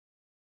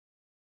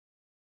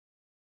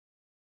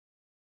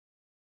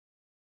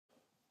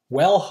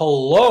Well,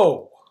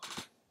 hello.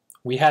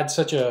 We had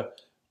such a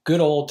good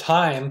old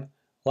time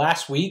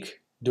last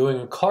week doing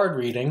a card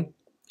reading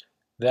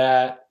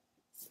that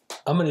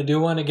I'm going to do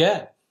one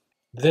again.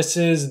 This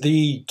is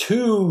the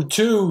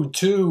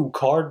 222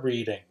 card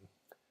reading.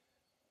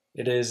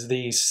 It is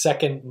the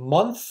second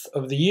month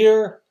of the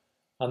year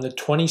on the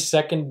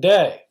 22nd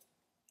day.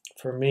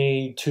 For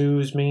me,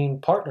 twos mean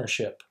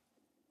partnership,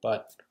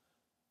 but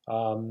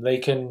they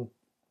can,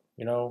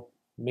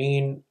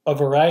 mean a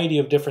variety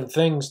of different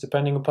things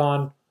depending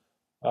upon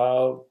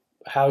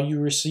how you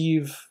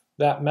receive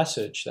that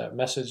message that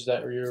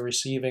you're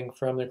receiving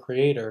from the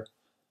creator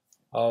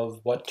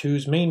of what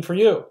twos mean for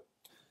you.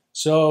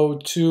 So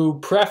to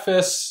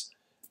preface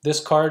this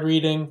card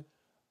reading,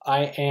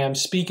 I am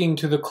speaking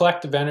to the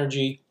collective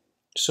energy.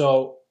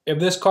 So if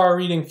this card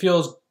reading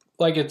feels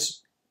like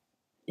it's,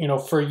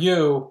 for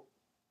you,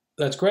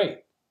 that's great.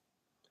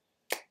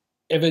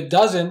 If it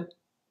doesn't,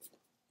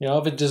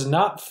 if it does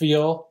not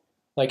feel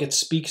like it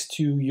speaks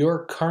to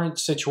your current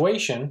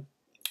situation,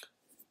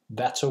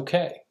 that's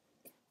okay.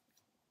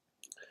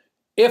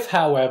 If,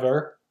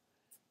 however,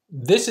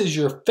 this is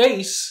your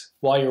face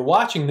while you're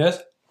watching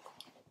this,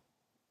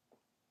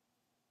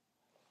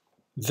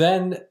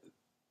 then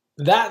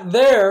that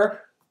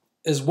there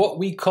is what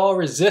we call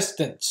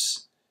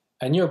resistance,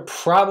 and you're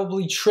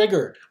probably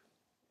triggered.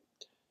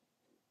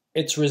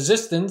 It's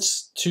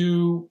resistance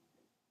to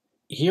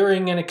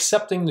hearing and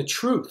accepting the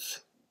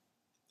truth.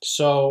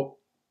 So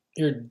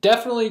you're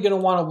definitely going to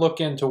want to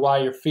look into why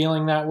you're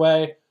feeling that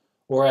way,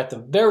 or at the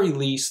very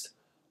least,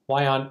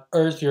 why on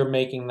earth you're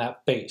making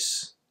that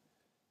face.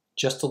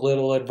 Just a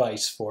little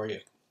advice for you.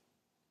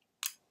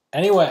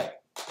 Anyway,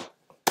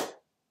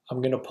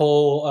 I'm going to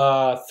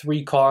pull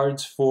 3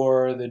 cards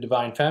for the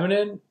Divine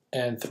Feminine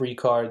and 3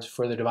 cards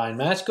for the Divine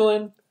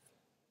Masculine.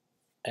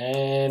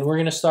 And we're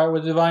going to start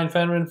with the Divine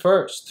Feminine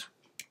first.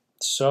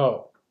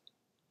 So,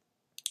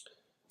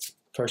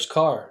 first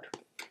card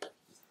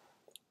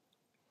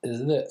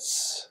is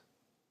this.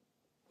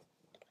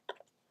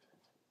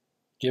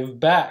 Give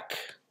back.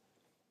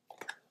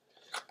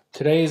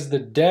 Today is the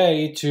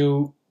day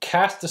to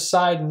cast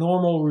aside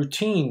normal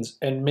routines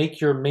and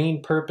make your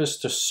main purpose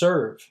to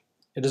serve.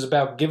 It is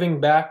about giving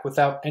back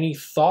without any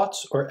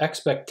thoughts or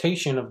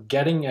expectation of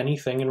getting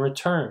anything in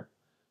return.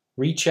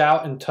 Reach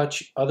out and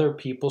touch other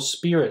people's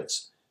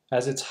spirits,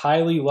 as it's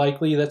highly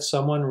likely that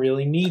someone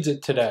really needs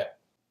it today.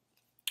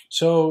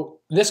 So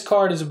this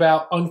card is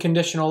about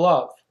unconditional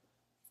love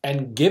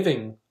and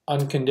giving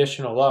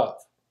unconditional love.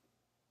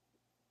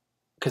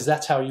 Because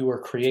that's how you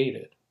were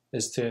created,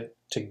 is to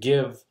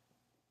give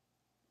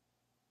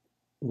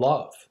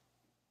love.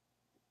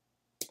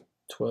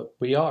 It's what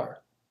we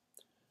are.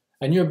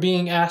 And you're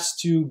being asked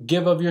to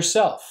give of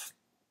yourself.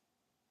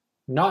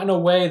 Not in a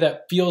way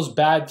that feels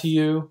bad to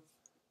you,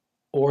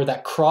 or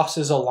that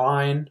crosses a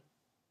line,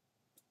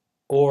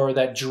 or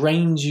that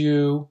drains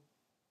you,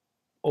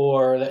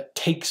 or that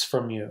takes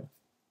from you.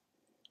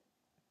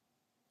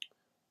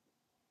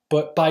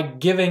 But by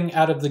giving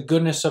out of the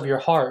goodness of your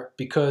heart,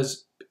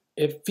 because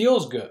it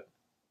feels good.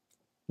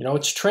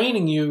 It's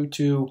training you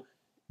to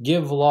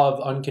give love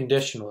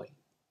unconditionally.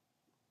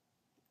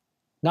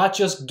 Not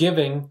just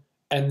giving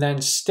and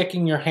then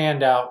sticking your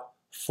hand out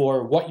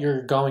for what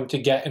you're going to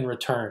get in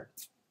return.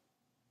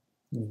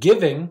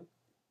 Giving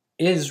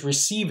is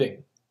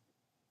receiving.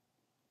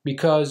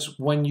 Because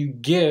when you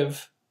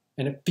give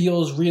and it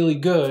feels really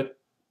good,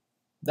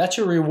 that's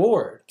your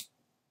reward.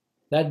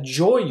 That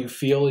joy you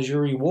feel is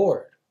your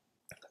reward.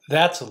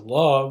 That's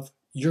love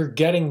you're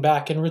getting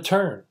back in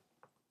return.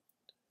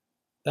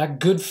 That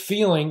good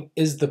feeling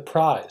is the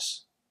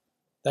prize.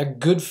 That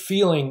good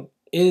feeling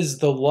is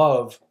the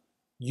love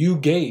you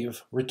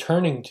gave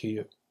returning to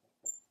you.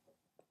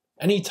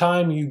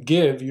 Anytime you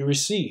give, you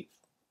receive.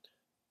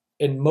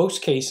 In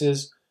most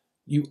cases,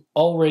 you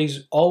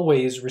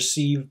always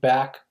receive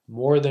back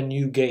more than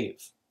you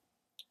gave.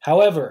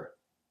 However,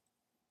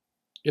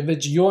 if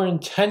it's your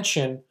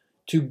intention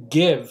to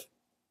give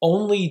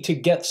only to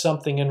get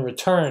something in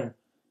return,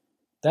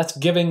 that's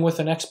giving with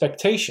an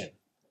expectation.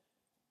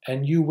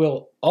 And you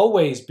will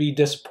always be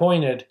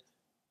disappointed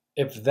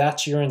if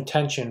that's your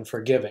intention for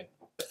giving.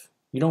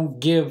 You don't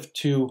give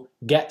to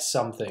get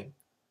something.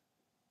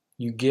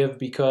 You give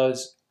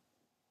because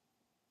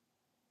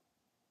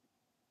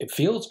it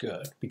feels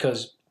good,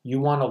 because you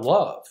want to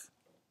love.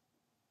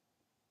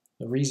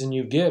 The reason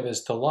you give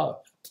is to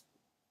love.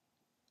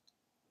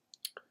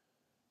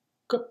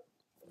 Good.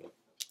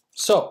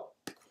 So,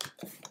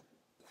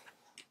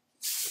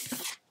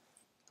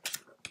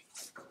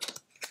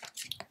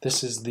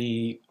 this is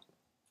the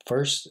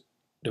first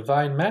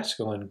Divine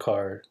Masculine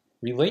card,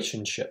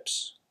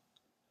 relationships.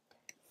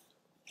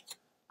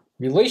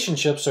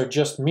 Relationships are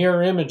just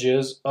mirror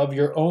images of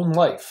your own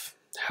life,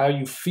 how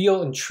you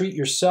feel and treat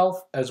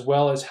yourself, as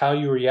well as how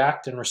you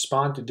react and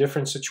respond to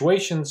different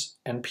situations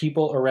and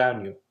people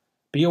around you.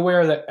 Be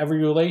aware that every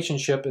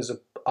relationship is an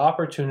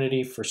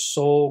opportunity for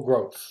soul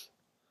growth.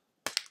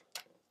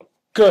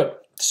 Good.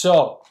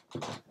 So,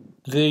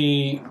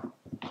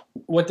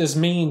 what this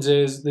means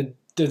is the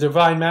the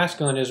divine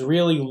masculine is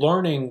really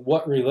learning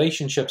what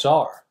relationships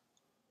are.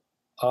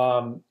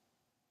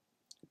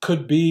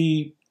 Could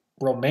be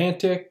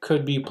romantic,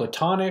 could be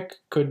platonic,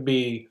 could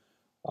be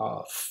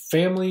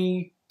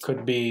family,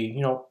 could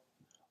be,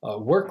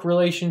 work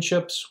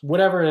relationships,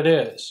 whatever it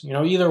is.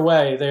 Either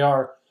way, they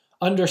are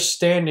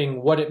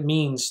understanding what it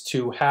means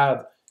to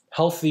have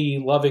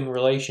healthy, loving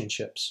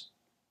relationships.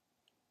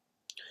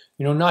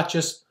 Not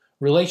just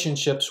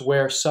relationships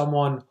where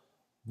someone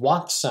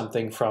wants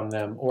something from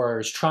them or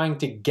is trying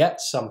to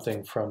get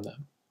something from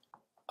them.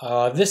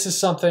 This is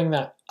something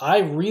that I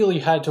really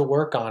had to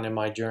work on in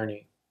my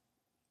journey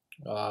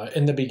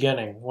in the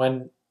beginning.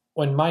 When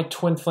my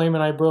twin flame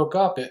and I broke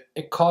up,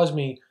 it caused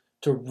me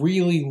to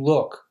really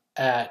look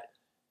at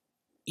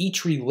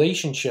each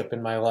relationship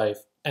in my life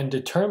and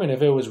determine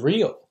if it was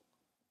real,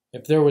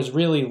 if there was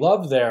really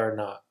love there or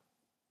not.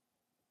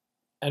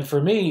 And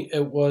for me,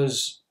 it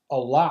was a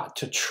lot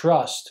to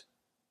trust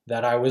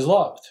that I was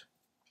loved.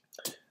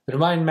 The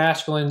divine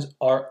masculines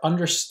are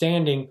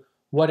understanding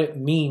what it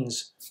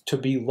means to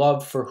be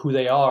loved for who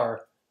they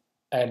are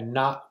and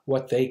not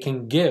what they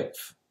can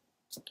give.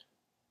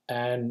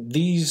 And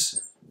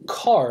these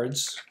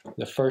cards,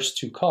 the first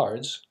two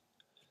cards,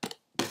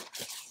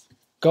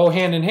 go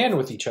hand in hand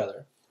with each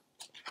other.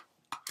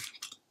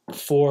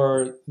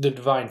 For the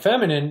divine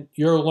feminine,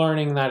 you're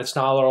learning that it's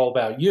not all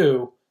about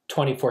you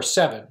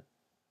 24/7.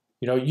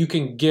 You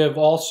can give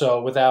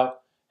also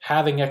without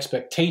having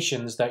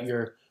expectations that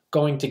you're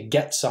going to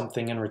get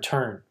something in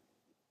return.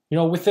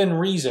 Within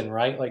reason,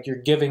 right? Like you're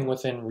giving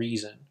within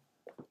reason,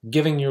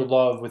 giving your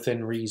love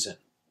within reason.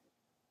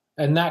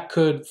 And that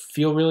could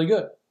feel really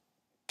good.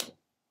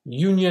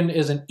 Union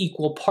is an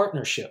equal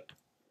partnership.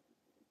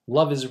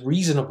 Love is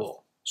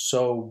reasonable,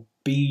 so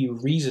be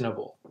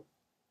reasonable.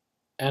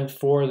 And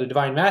for the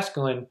divine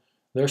masculine,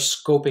 they're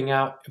scoping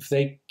out if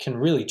they can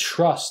really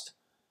trust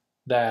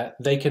that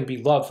they can be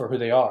loved for who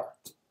they are.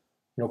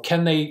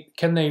 Can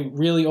they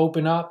really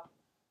open up?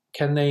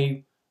 Can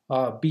they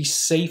be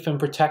safe and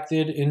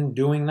protected in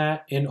doing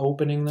that, in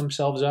opening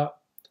themselves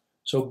up?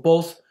 So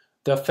both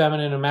the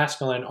feminine and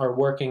masculine are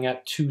working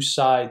at two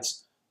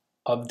sides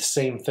of the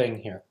same thing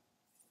here.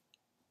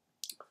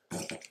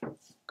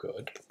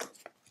 Good.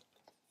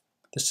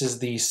 This is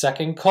the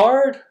second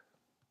card,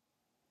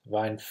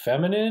 divine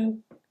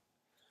feminine,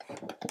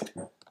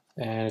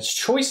 and it's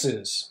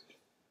choices.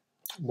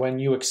 When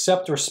you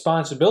accept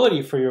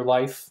responsibility for your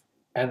life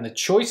and the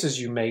choices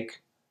you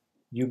make,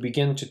 you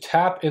begin to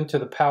tap into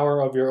the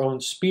power of your own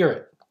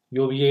spirit.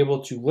 You'll be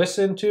able to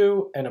listen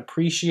to and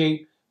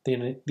appreciate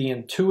the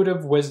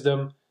intuitive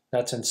wisdom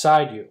that's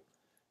inside you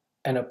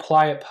and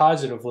apply it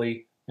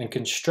positively and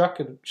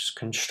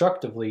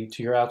constructively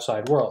to your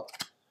outside world.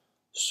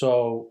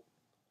 So,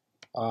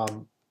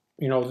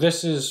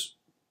 this is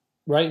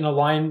right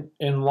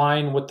in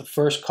line with the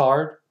first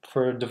card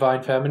for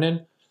divine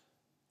feminine.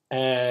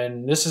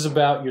 And this is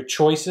about your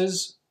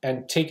choices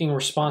and taking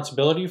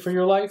responsibility for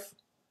your life.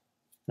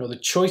 The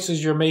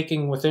choices you're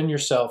making within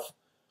yourself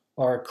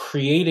are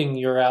creating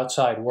your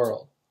outside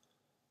world.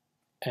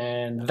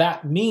 And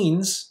that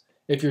means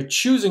if you're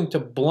choosing to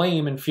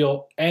blame and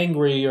feel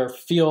angry or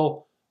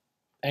feel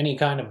any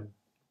kind of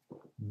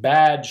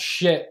bad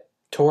shit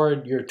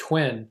toward your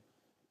twin,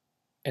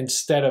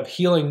 instead of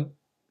healing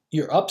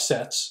your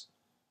upsets,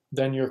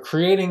 then you're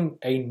creating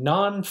a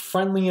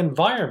non-friendly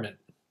environment.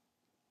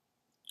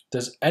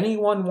 Does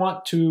anyone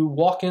want to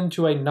walk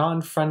into a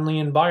non-friendly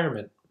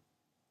environment?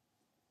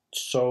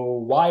 So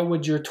why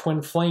would your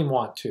twin flame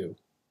want to?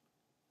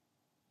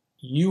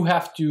 You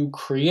have to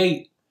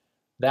create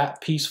that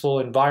peaceful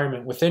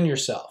environment within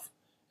yourself.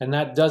 And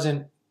that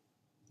doesn't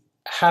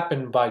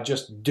happen by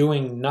just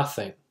doing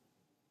nothing.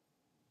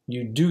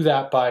 You do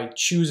that by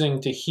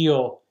choosing to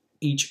heal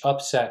each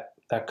upset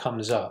that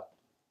comes up,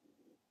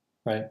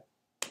 right?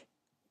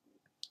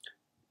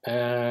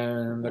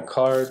 And the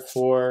card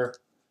for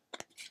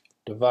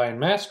divine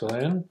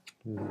masculine,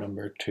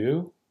 number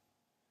 2,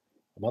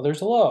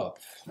 mother's love.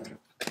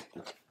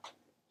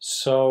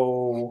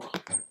 So,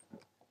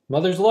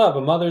 mother's love.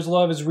 A mother's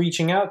love is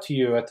reaching out to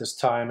you at this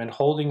time and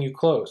holding you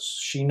close.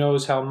 She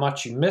knows how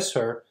much you miss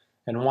her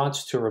and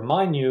wants to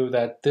remind you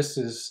that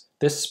this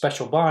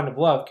special bond of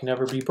love can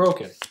never be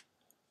broken.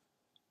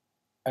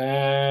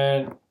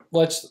 And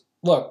let's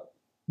look.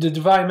 The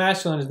divine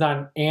masculine is not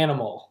an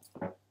animal.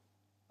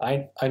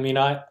 I'm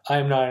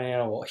not an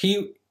animal.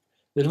 The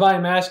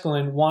divine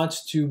masculine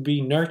wants to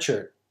be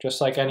nurtured just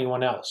like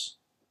anyone else.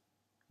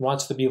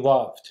 Wants to be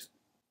loved.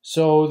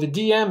 So the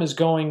DM is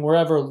going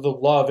wherever the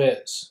love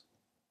is,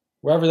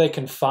 wherever they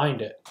can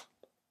find it.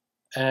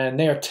 And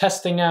they are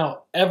testing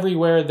out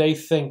everywhere they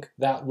think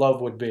that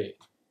love would be.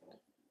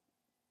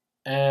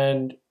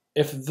 And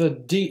if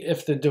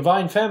the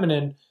divine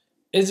feminine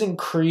isn't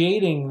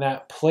creating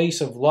that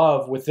place of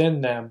love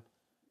within them,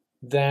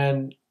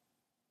 then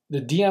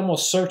the DM will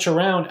search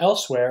around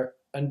elsewhere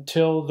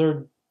until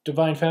their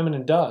divine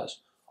feminine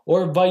does.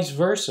 Or vice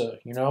versa.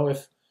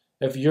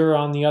 If you're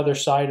on the other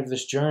side of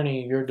this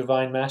journey, you're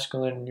divine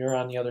masculine and you're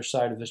on the other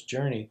side of this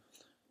journey,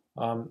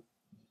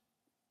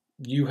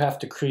 you have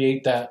to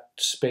create that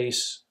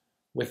space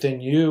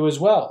within you as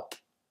well.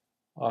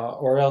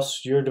 Or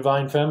else your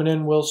divine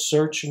feminine will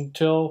search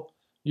until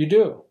you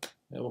do.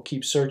 It will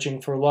keep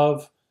searching for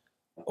love,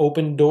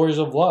 open doors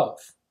of love.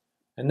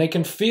 And they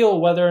can feel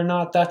whether or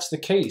not that's the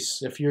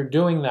case, if you're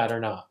doing that or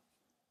not.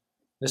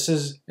 This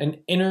is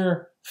an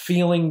inner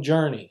feeling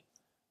journey.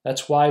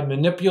 That's why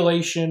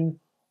manipulation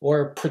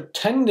or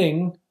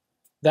pretending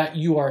that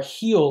you are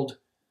healed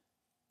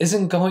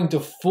isn't going to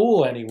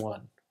fool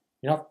anyone.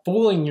 You're not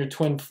fooling your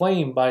twin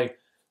flame by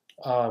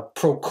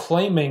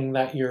proclaiming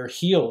that you're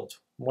healed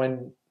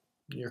when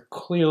you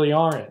clearly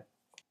aren't.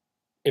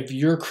 If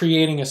you're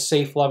creating a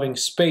safe, loving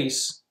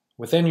space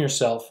within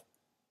yourself,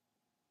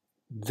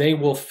 they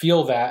will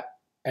feel that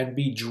and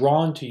be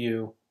drawn to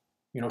you,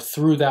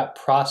 through that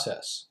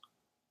process.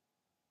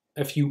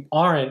 If you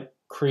aren't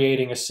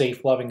creating a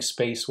safe, loving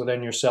space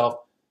within yourself,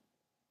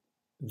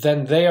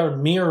 then they are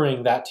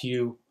mirroring that to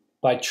you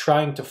by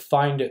trying to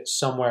find it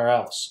somewhere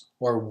else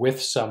or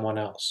with someone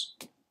else.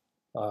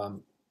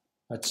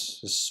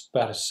 That's just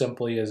about as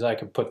simply as I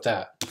can put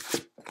that.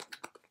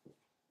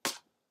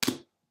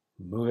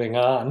 Moving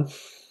on.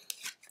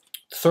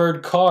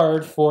 Third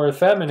card for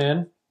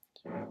feminine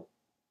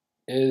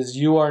is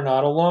you are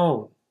not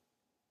alone.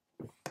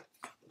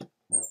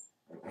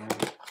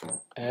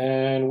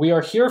 And we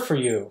are here for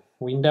you.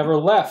 We never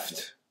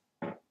left.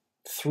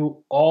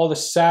 Through all the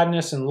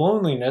sadness and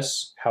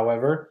loneliness,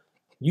 however,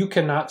 you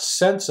cannot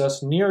sense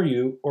us near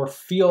you or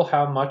feel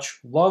how much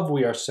love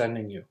we are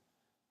sending you.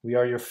 We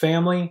are your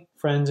family,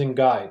 friends, and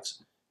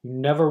guides. You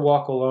never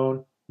walk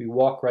alone. We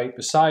walk right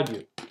beside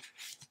you.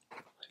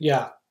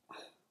 Yeah,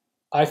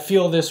 I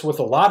feel this with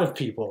a lot of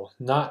people,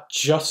 not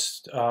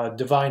just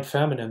divine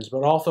feminines,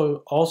 but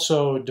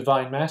also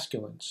divine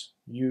masculines.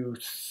 You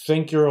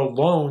think you're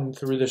alone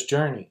through this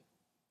journey.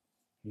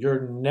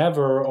 You're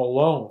never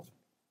alone,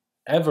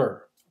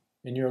 ever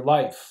in your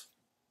life.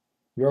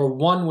 You're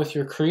one with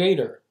your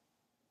Creator,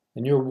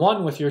 and you're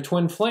one with your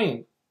twin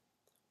flame.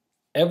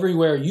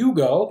 Everywhere you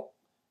go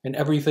and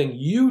everything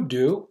you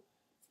do,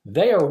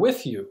 they are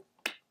with you,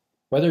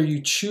 whether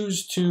you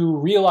choose to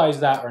realize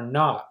that or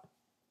not.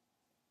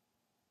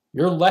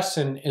 Your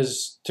lesson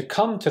is to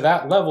come to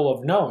that level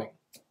of knowing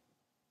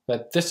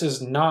that this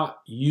is not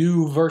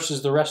you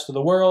versus the rest of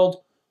the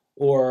world,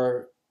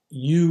 or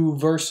you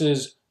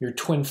versus your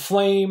twin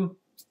flame,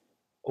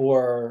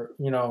 or,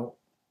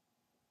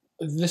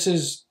 this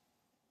is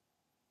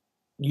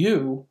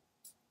you,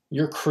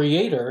 your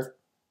Creator,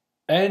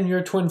 and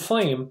your twin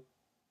flame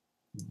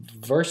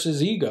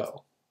versus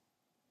ego,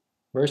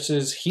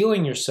 versus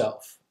healing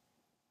yourself,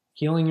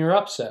 healing your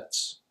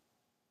upsets.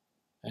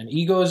 And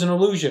ego is an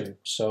illusion,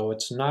 so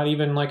it's not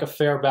even like a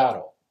fair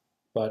battle.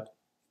 But,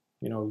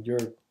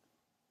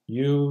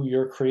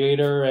 your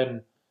Creator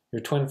and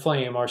your twin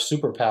flame are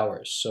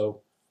superpowers,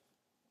 so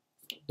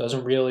it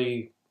doesn't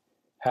really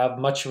have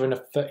much of an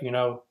effect,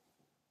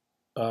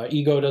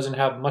 ego doesn't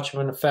have much of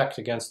an effect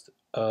against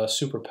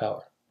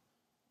superpower.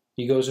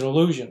 Ego is an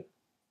illusion.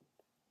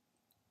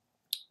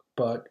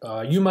 But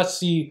you must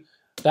see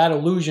that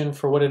illusion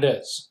for what it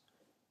is.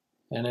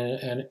 And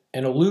an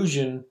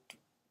illusion.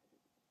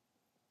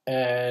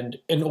 And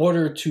in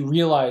order to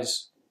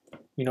realize,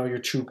 your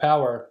true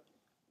power,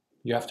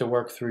 you have to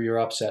work through your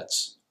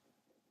upsets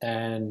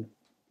and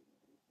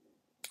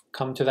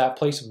come to that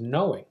place of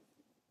knowing,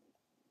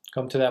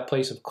 come to that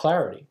place of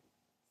clarity.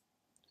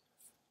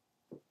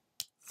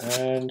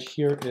 And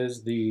here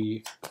is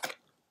the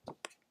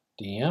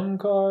DM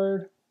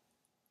card.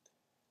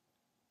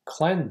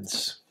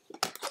 Cleanse.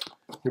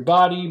 Your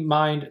body,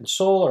 mind, and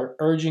soul are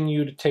urging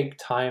you to take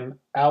time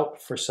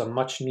out for some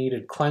much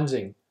needed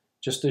cleansing.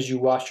 Just as you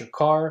wash your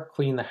car,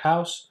 clean the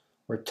house,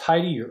 or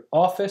tidy your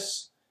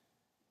office,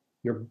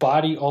 your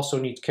body also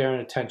needs care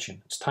and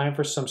attention. It's time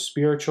for some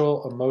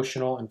spiritual,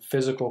 emotional, and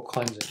physical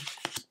cleansing.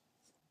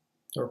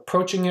 You're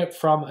approaching it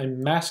from a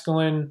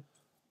masculine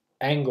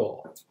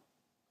angle,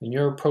 and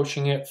you're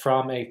approaching it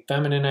from a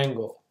feminine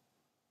angle.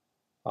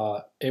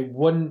 It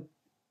wouldn't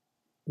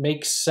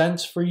make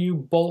sense for you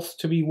both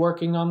to be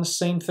working on the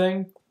same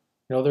thing.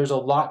 There's a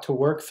lot to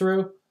work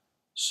through,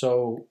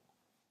 so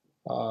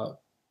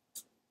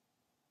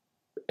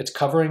it's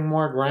covering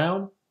more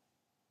ground.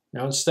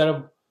 Instead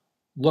of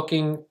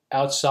looking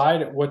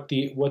outside at what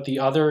the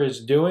other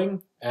is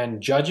doing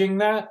and judging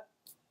that,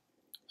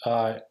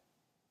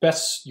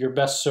 you're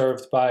best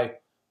served by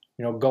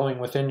going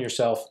within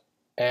yourself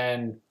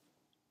and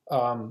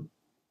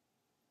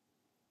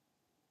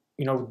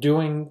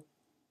doing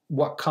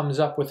what comes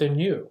up within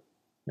you.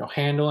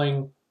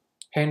 Handling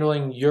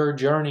your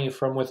journey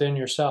from within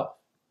yourself,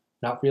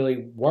 not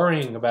really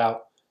worrying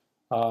about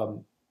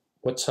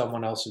what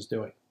someone else is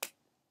doing.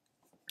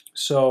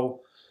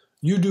 So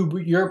you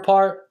do your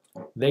part,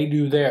 they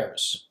do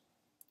theirs.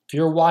 If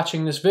you're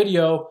watching this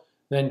video,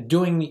 then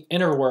doing the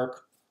inner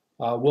work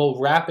will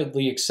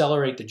rapidly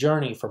accelerate the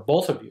journey for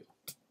both of you.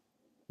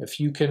 If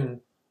you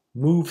can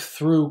move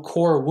through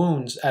core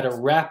wounds at a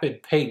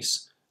rapid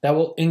pace, that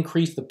will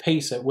increase the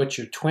pace at which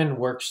your twin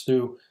works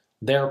through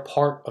their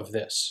part of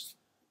this.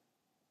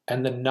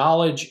 and the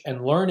knowledge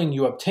and learning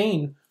you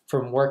obtain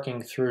from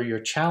working through your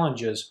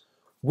challenges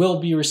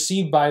will be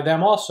received by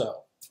them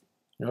also.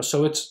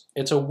 So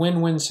it's a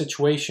win-win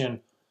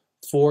situation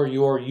for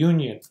your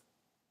union.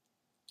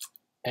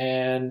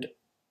 And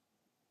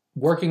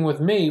working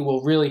with me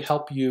will really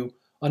help you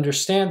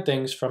understand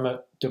things from a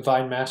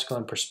divine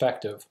masculine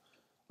perspective.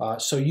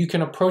 So you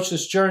can approach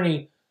this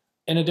journey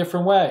in a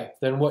different way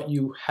than what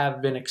you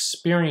have been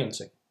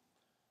experiencing.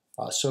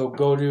 So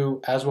go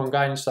to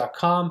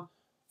asoneguidance.com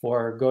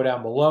or go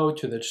down below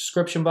to the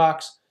description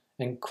box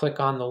and click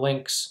on the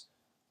links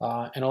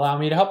and allow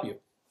me to help you.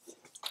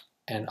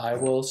 And I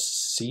will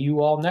see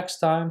you all next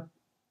time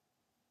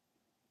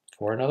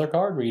for another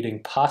card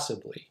reading,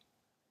 possibly.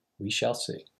 We shall see.